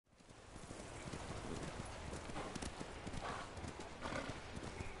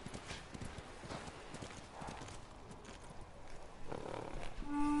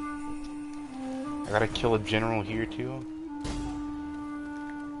I gotta kill a general here too.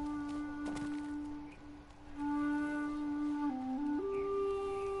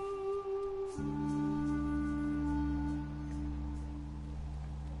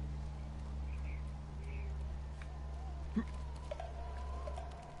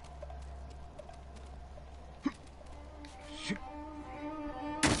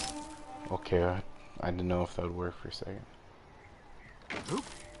 Okay, I didn't know if that would work for a second.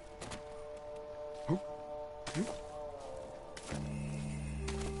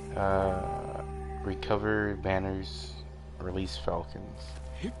 Recover banners, release falcons.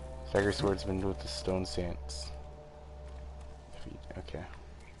 Stagger swordsman with the stone stance. Okay.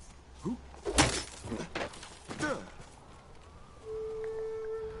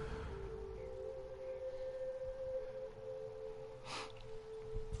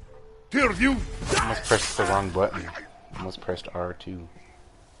 Almost pressed the wrong button. Almost pressed R2.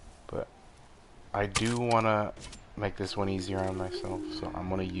 But I do want to make this one easier on myself, so I'm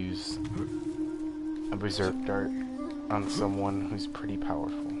going to use a berserk dart on someone who's pretty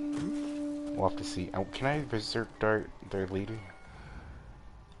powerful. We'll have to see. Can I berserk dart their leader?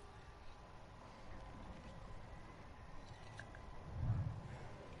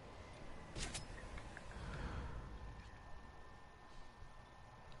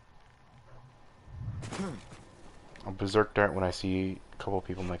 I'll berserk dart when I see a couple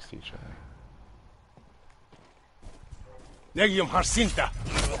people next to each other. Negium Harsinta.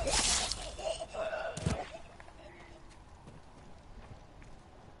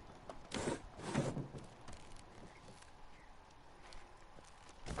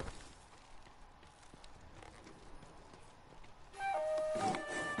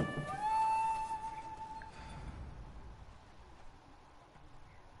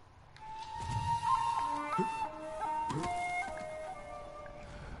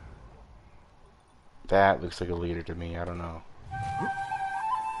 That looks like a leader to me, I don't know.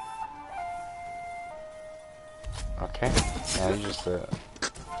 Okay, yeah, he's just a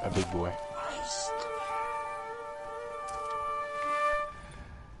big boy.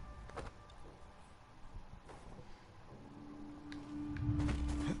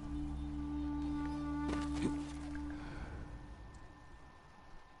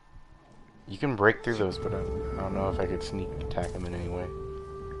 You can break through those, but I don't know if I could sneak attack them in any way.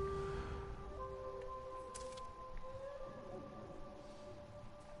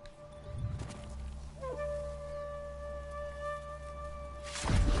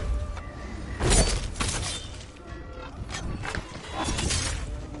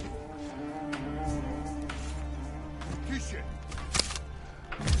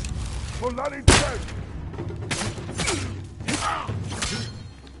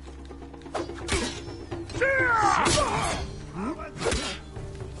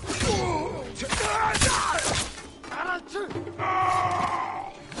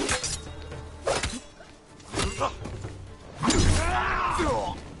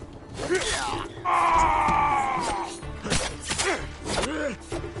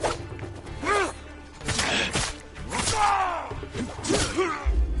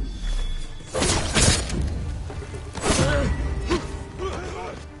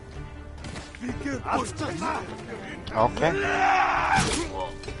 Okay.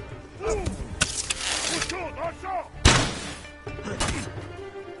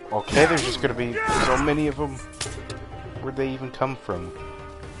 Okay, there's just gonna be so many of them. Where'd they even come from?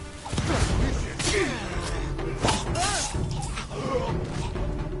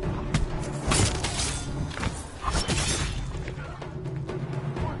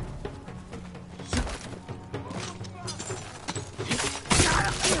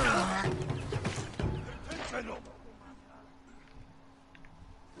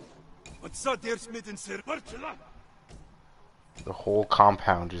 The whole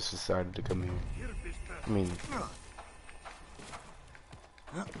compound just decided to come here. I mean,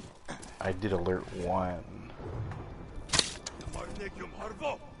 I did alert one.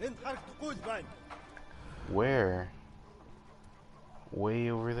 Where?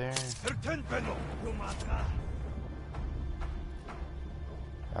 Way over there?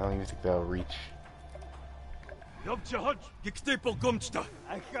 I don't even think that'll reach.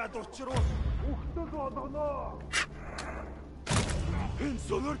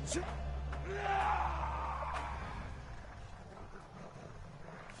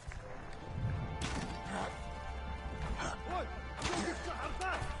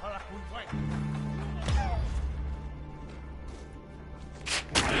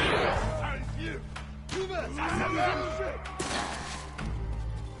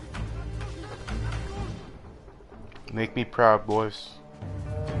 Make me proud, boys.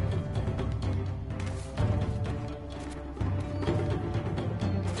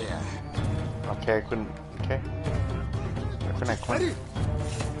 Okay, I couldn't. Okay. Why couldn't I climb?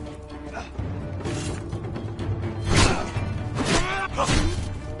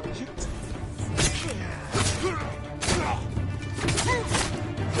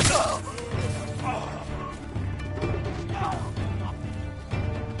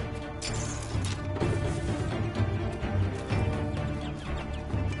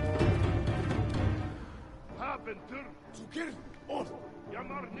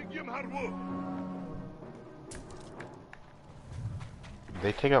 Did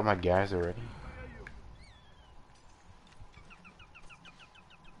they take out my guys already?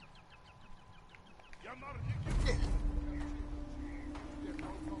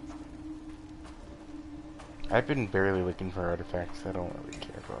 I've been barely looking for artifacts. I don't really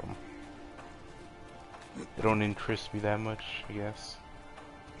care about them. They don't interest me that much, I guess.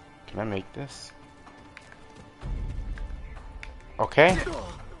 Can I make this? Okay.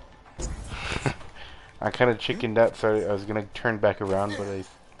 I kind of chickened out, so I was gonna turn back around, but I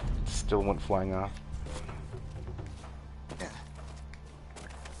still went flying off.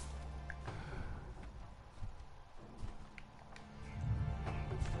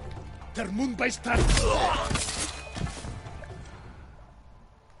 Der Mund bei Stadt.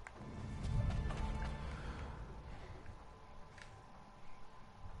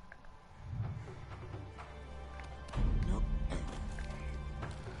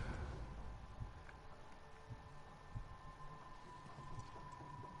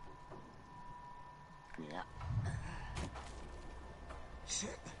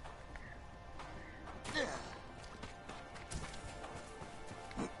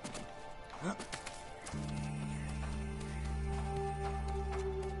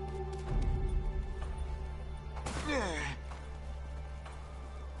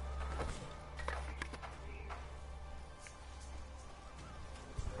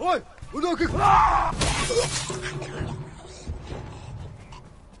 Oi!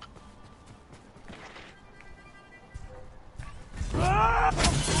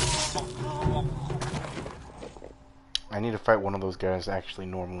 I need to fight one of those guys actually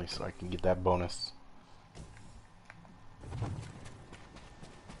normally so I can get that bonus.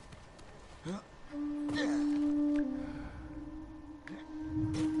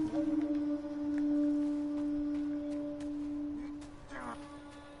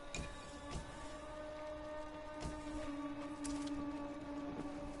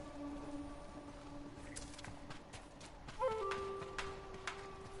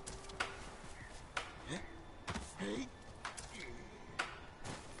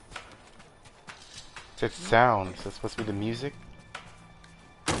 It sounds. Is that supposed to be the music?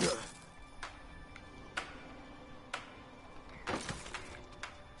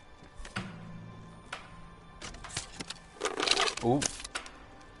 Ooh.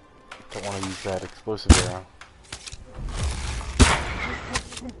 Don't want to use that explosive arrow.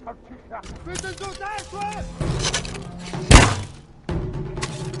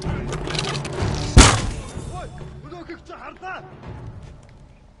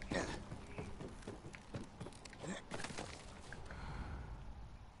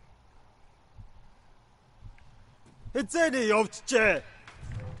 Эцэний явчихжээ.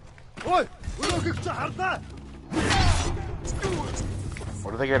 Ой, өнөөхийг чи харлаа.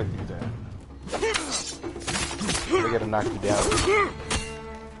 What do they gotta do that? They gotta knock you down.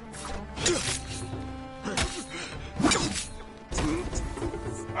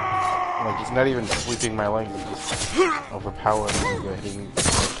 Like, he's not even sweeping my leg, he's just overpowering me by hitting my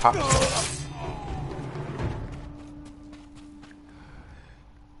top stuff.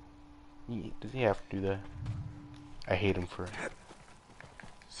 Does he have to do that? I hate him for it.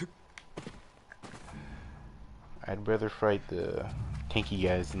 I'd rather fight the tanky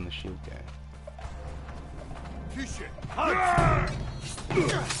guys than the shield guy.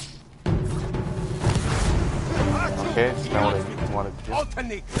 Okay, it's not what I wanted to do.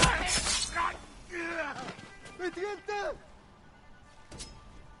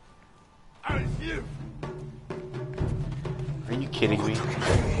 Are you kidding me?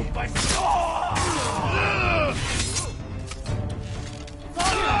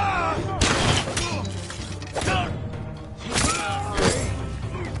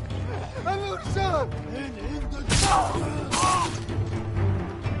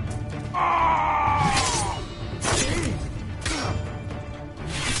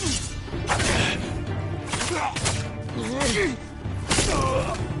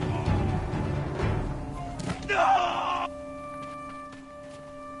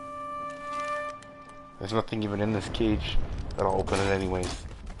 There's nothing even in this cage, but I'll open it anyways.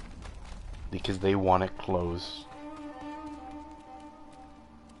 Because they want it closed.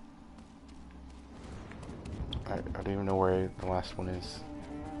 I don't even know where the last one is.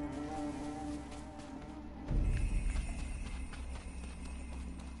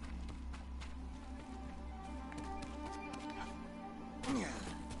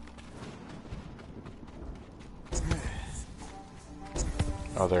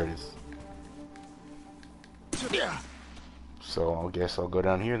 Oh, there it is. So I guess I'll go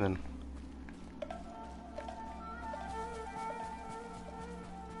down here then.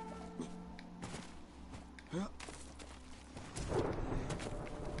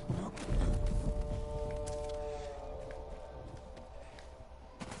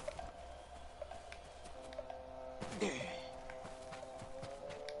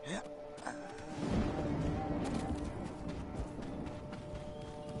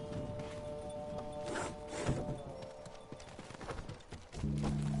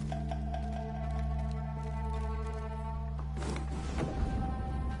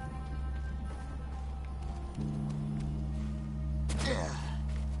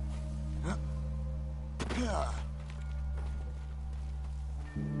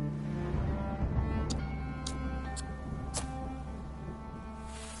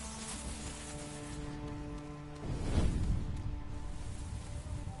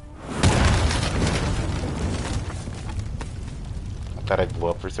 Thought I'd blow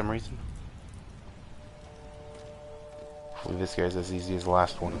up for some reason. Hopefully this guy's as easy as the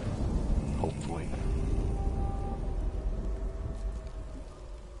last one. Hopefully.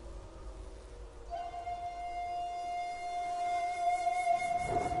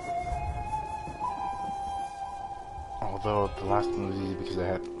 Although the last one was easy because I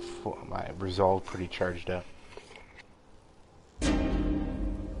had my resolve pretty charged up.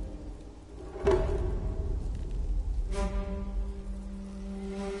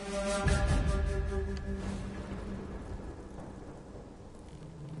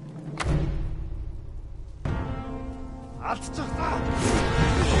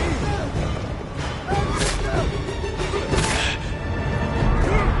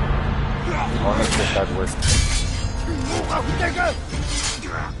 Oh, let's get that work.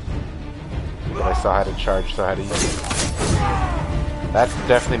 But I saw how to charge, so how to use it. That's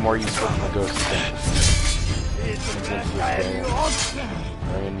definitely more useful than the ghost thing.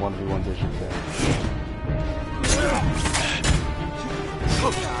 Or in 1v1s, I should say.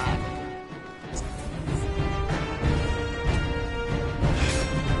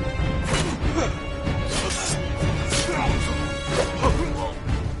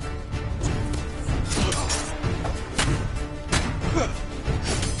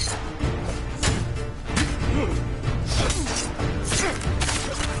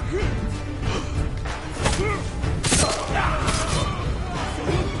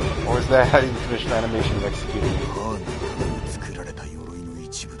 Or is that how you finish an animation of executing?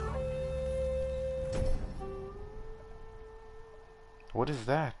 What is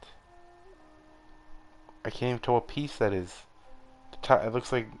that? I can't even tell what piece that is. The top, it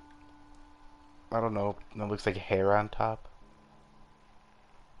looks like, I don't know, it looks like hair on top.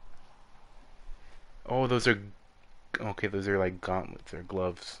 Oh, those are, okay, those are like gauntlets or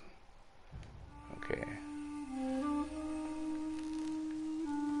gloves. Okay.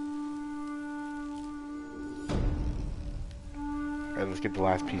 Alright, let's get the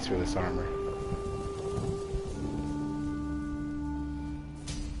last piece for this armor.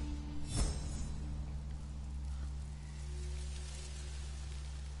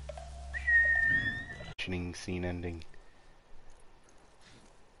 Scene ending.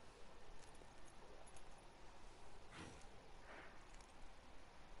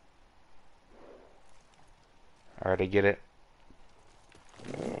 Alright, I get it.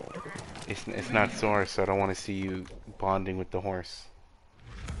 It's not Sora, so I don't want to see you bonding with the horse.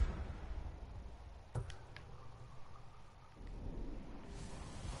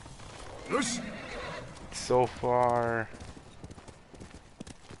 So far.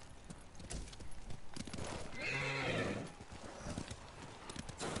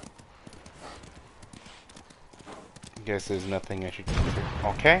 Guess there's nothing I should consider.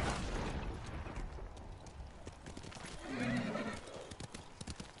 Okay.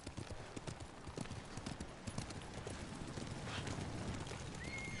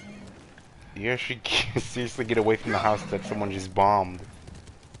 You guys should seriously get away from the house that someone just bombed.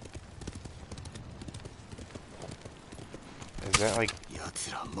 Is that like...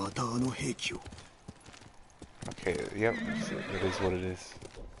 Okay, yep, it is what it is.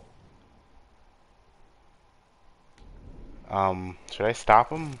 Should I stop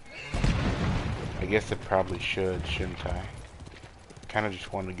him? I guess I probably should, shouldn't I? Kinda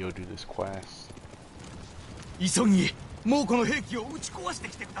just wanted to go do this quest.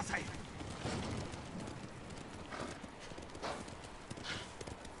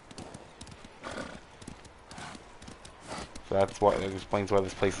 So that's why it explains why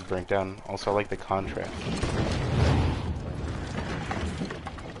this place is burnt down. Also, I like the contrast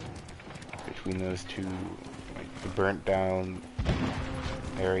between those two, like the burnt down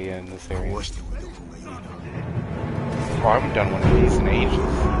area and this area. Oh, I haven't done one of these in ages.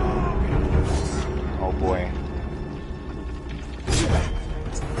 Oh boy.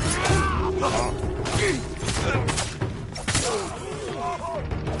 Oh.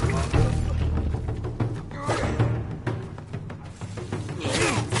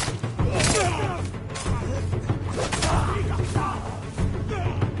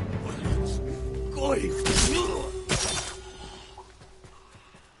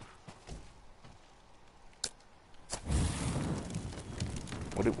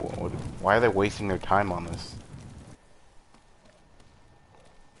 Why are they wasting their time on this?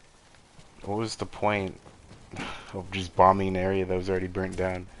 What was the point of just bombing an area that was already burnt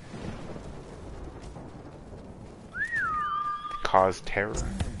down? To cause terror.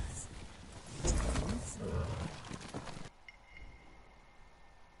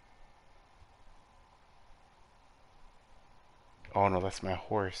 Oh no, that's my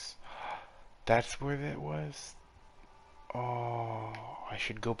horse. That's where that was? Oh, I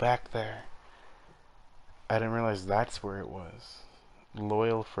should go back there. I didn't realize that's where it was.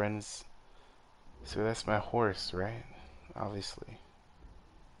 Loyal friends. So that's my horse, right? Obviously.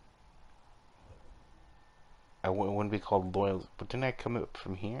 It wouldn't be called loyal. But didn't I come up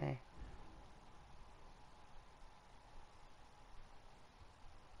from here?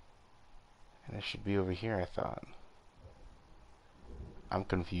 And it should be over here, I thought. I'm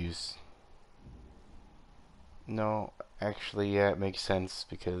confused. No, actually, yeah, it makes sense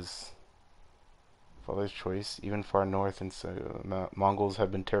because Father's choice. Even far north and so Mongols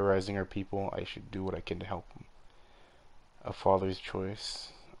have been terrorizing our people. I should do what I can to help them. A father's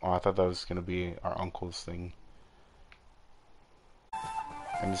choice. Oh, I thought that was gonna be our uncle's thing.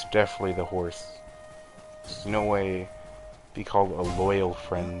 And it's definitely the horse. There's no way be called a loyal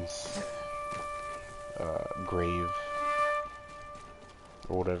friend's grave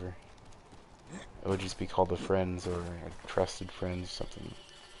or whatever. It would just be called a friend's or a trusted friend's something.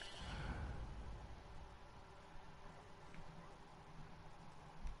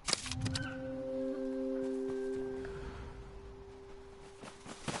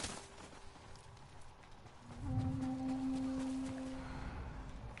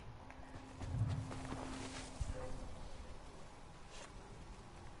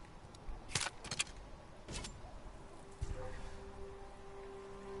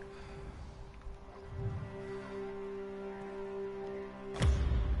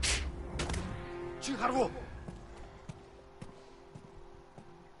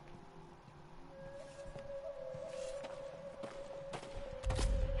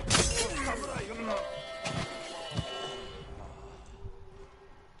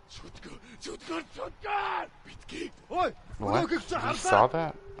 What? You saw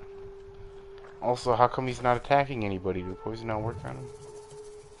that? Also, how come he's not attacking anybody? Did the poison not work on him?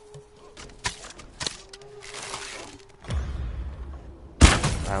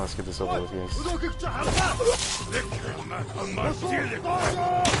 Alright, let's get this over with,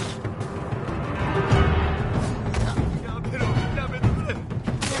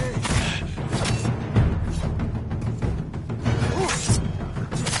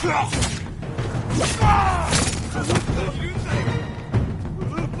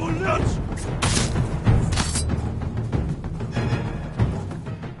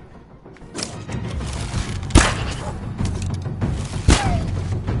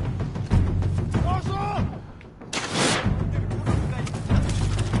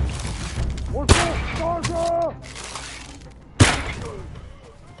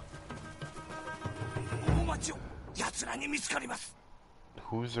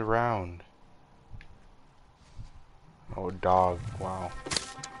 Who's around? Oh, dog. Wow.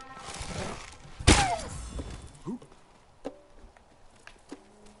 What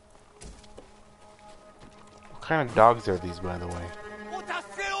kind of dogs are these, by the way?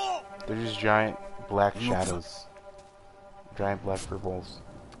 They're just giant black shadows. Giant black purples.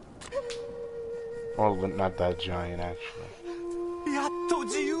 Well, not that giant, actually.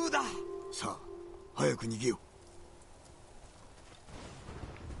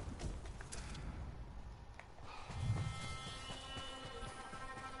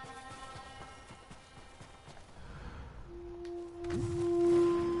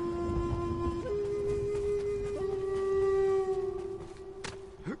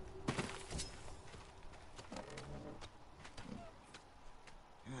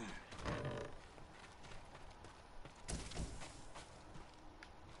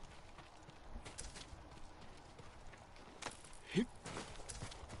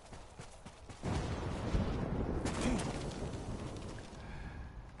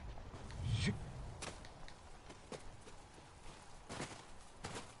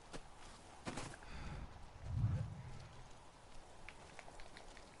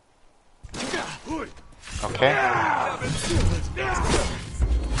 Okay.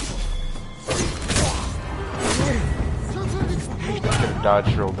 If I could have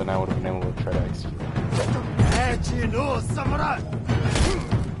dodge rolled, then I would have been able to try to execute.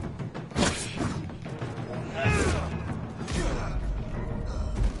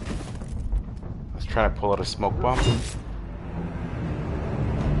 Let's try to pull out a smoke bomb.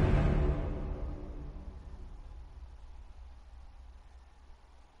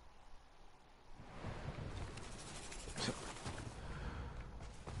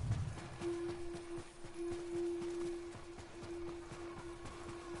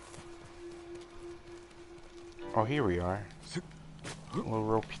 Oh, here we are. A little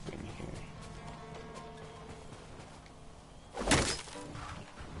ropey thing here.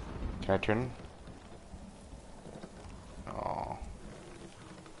 Can I turn? Oh.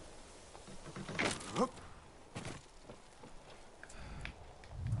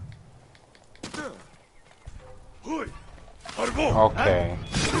 Okay.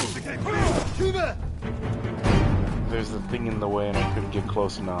 There's a thing in the way and I couldn't get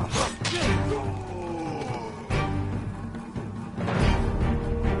close enough.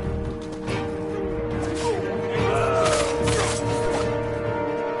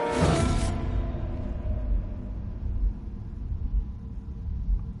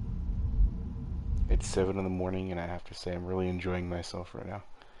 It's 7 in the morning and I have to say I'm really enjoying myself right now.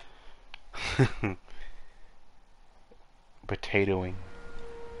 Potatoing.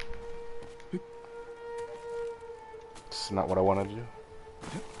 It's not what I want to do.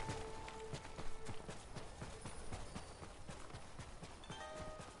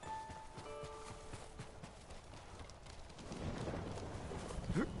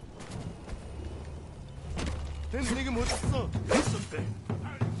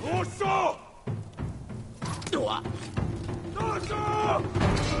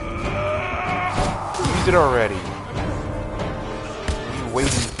 Use it already. What are you waiting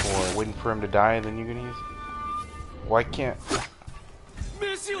for? Waiting for him to die and then you're gonna use it? Why can't...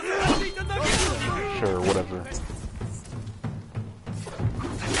 Sure, whatever.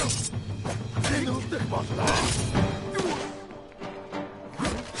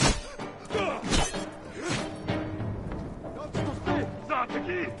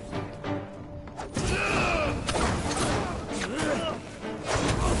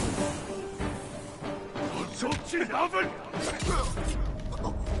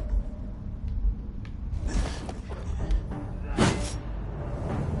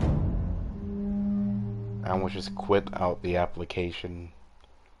 I almost just quit out the application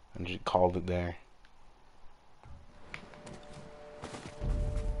and just called it there.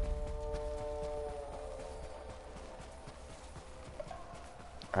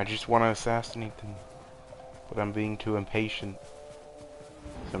 I just want to assassinate them, but I'm being too impatient.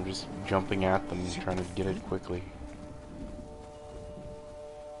 So I'm just jumping at them and trying to get it quickly.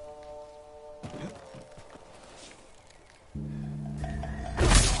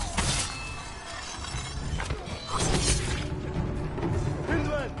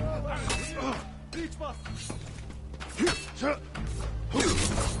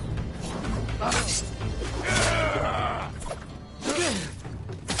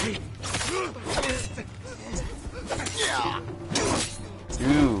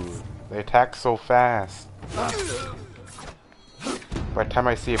 Dude, they attack so fast. By the time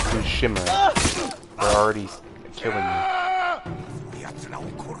I see a blue shimmer, they're already killing me.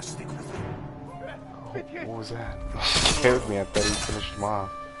 What was that? It scared me. I thought he finished him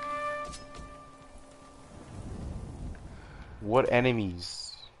off. What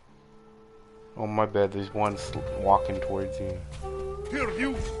enemies? Oh my bad, there's one walking towards you.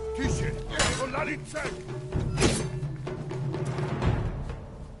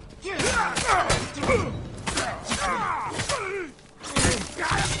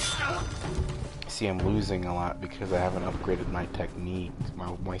 See, I'm losing a lot because I haven't upgraded my technique,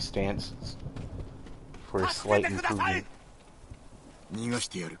 my stances, for a slight improvement. 逃がし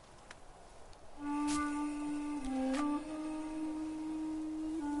てやる。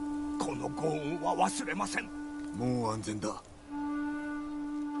このご恩は忘れません。もう安全だ。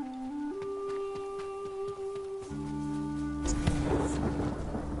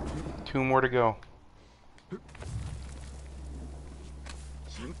Two more to go.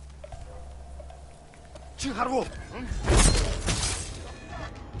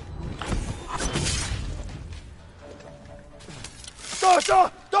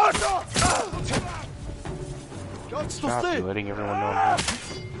 Stop, you're letting everyone know I'm here.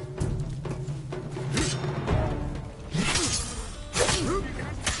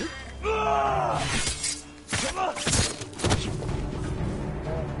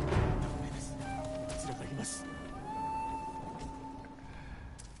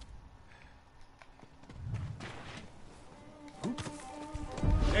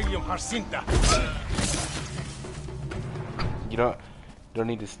 You don't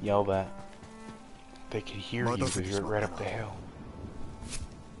need to yell that. They can hear you because you're right up the hill.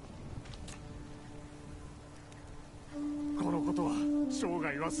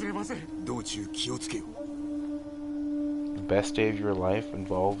 The best day of your life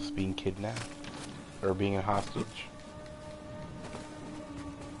involves being kidnapped or being a hostage.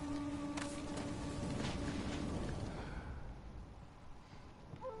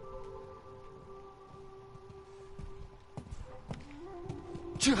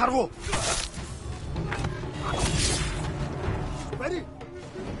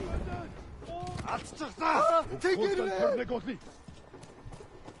 Take it away! Do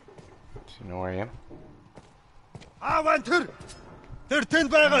you know where I am? Авантер! Тэр тэнд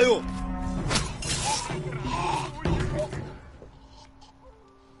байгаа юу?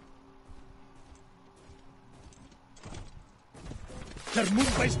 Тэр мөн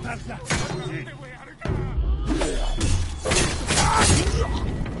байстаалаа.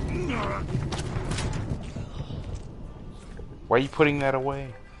 Why are you putting that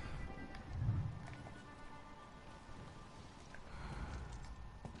away?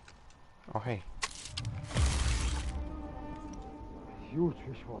 Oh, hey.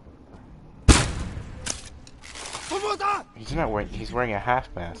 He's not wearing, he's wearing a half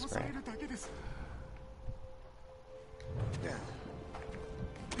mask, right?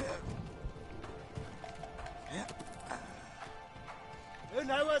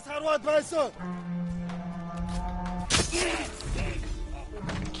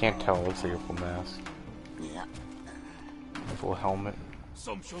 Can't tell, it looks like a full mask. Full helmet. Is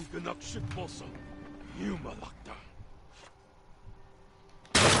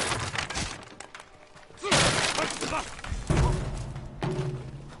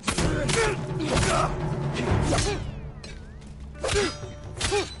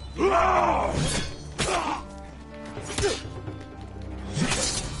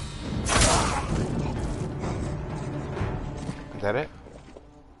that it?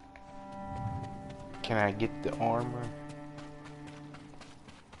 Can I get the armor?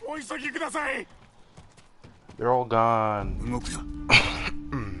 They're all gone.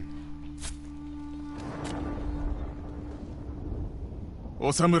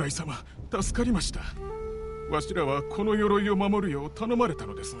 お侍様、助かりました。わしらはこの鎧を守るよう頼まれた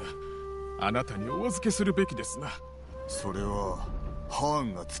のですが、あなたにお預けするべきですな。それはハー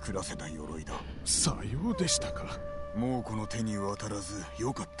ンが作らせた鎧だ。さようでしたか。もうこの手に渡らず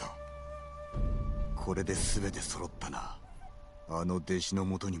よかった。これで全て揃ったな。あの弟子の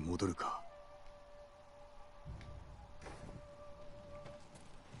元に戻るか。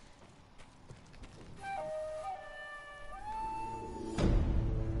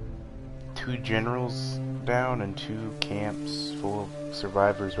Two generals down and 2 camps full of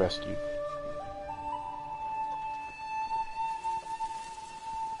survivors rescued.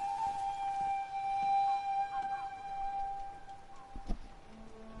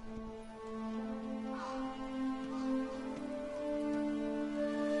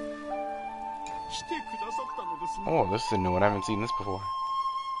 Oh, this is a new one. I haven't seen this before.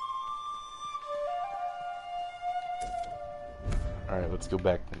 Alright, let's go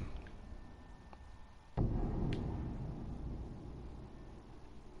back then.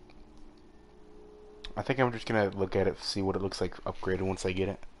 I think I'm just gonna look at it, see what it looks like upgraded once I get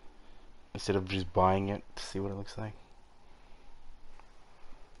it, instead of just buying it to see what it looks like.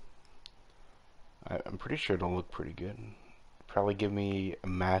 I'm pretty sure it'll look pretty good. Probably give me a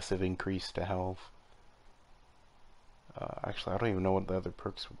massive increase to health. Actually, I don't even know what the other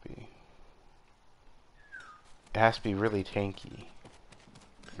perks would be. It has to be really tanky.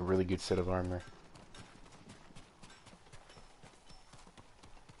 A really good set of armor.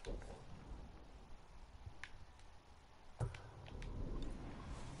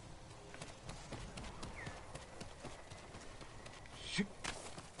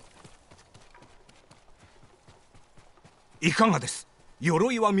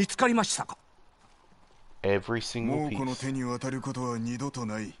 Every single piece. もうこの手に渡ることは二度と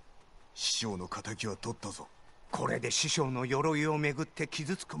ない。師匠の仇は取ったぞ。これで師匠の鎧をめぐって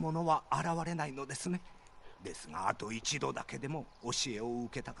傷つく者は現れないのですね。ですがあと一度だけでも教えを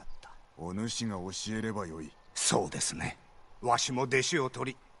受けたかった。お主が教えればよい。そうですね。わしも弟子を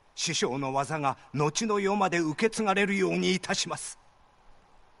取り、師匠の技が後の世まで受け継がれるようにいたします。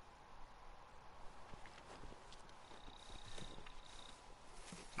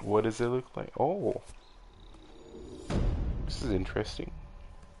What does it look like? Oh, this is interesting.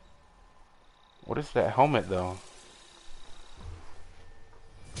 What is that helmet though?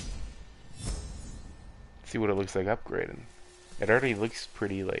 Let's see what it looks like upgraded. It already looks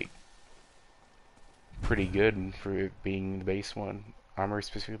pretty, like, pretty good for it being the base one. Armor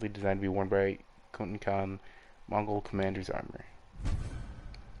specifically designed to be worn by Khotun Khan, Mongol commander's armor.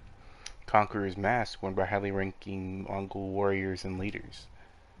 Conqueror's mask, worn by highly ranking Mongol warriors and leaders.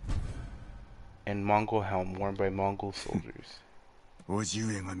 And Mongol helm, worn by Mongol soldiers. 叔父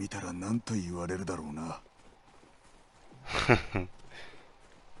上が見たら何と言われるだろうな。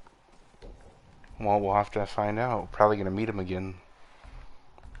Well, we'll have to find out. Probably gonna meet him again.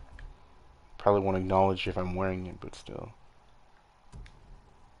 Probably won't acknowledge if I'm wearing it, but still.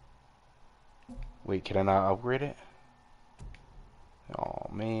 Wait, can I not upgrade it? Oh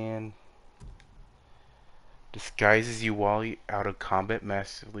man. Disguises you while out of combat,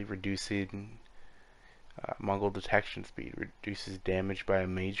 massively reducing Mongol detection speed, reduces damage by a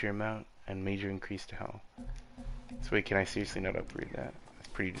major amount, and major increase to health. So wait, can I seriously not upgrade that? That's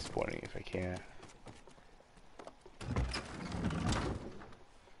pretty disappointing if I can't.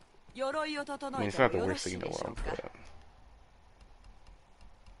 I mean, it's not the worst thing in the world, but...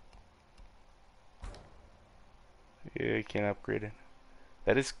 Yeah, I can't upgrade it.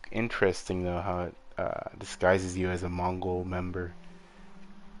 That is interesting, though, how it disguises you as a Mongol member.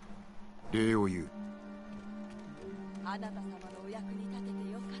 礼を言う。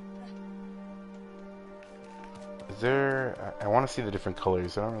Is there... I want to see the different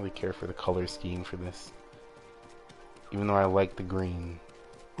colors. I don't really care for the color scheme for this. Even though I like the green.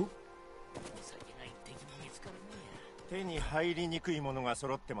 手に入りにくいものが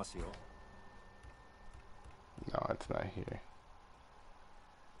揃ってますよ。 No, it's not here.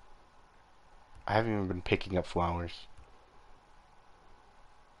 I haven't even been picking up flowers.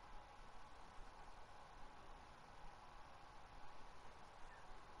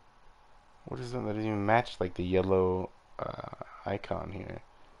 What is that? That doesn't even match like the yellow icon here.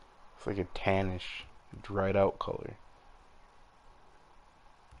 It's like a tannish, dried out color.